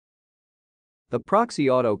The Proxy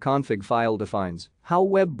Auto-Config file defines how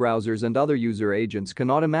web browsers and other user agents can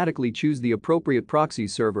automatically choose the appropriate proxy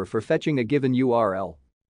server for fetching a given URL.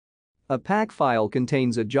 A pack file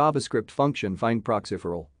contains a JavaScript function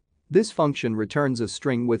findProxyFile. This function returns a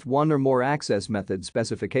string with one or more access method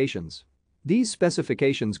specifications. These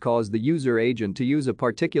specifications cause the user agent to use a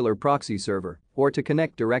particular proxy server or to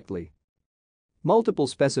connect directly. Multiple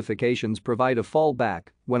specifications provide a fallback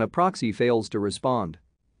when a proxy fails to respond.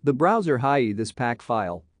 The browser hides this pack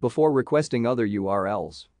file before requesting other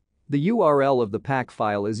URLs. The URL of the pack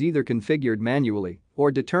file is either configured manually or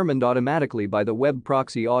determined automatically by the Web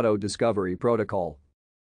Proxy Auto-Discovery protocol.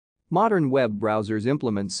 Modern web browsers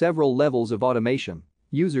implement several levels of automation.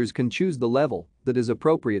 Users can choose the level that is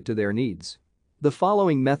appropriate to their needs. The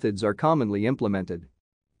following methods are commonly implemented.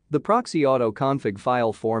 The Proxy Auto-Config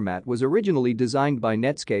file format was originally designed by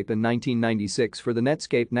Netscape in 1996 for the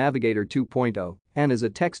Netscape Navigator 2.0 and is a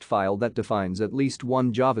text file that defines at least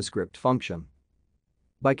one JavaScript function.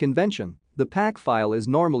 By convention, the pack file is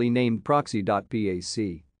normally named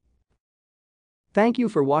proxy.pac. Thank you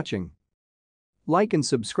for watching. Like and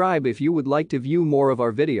subscribe if you would like to view more of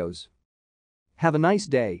our videos. Have a nice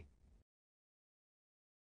day.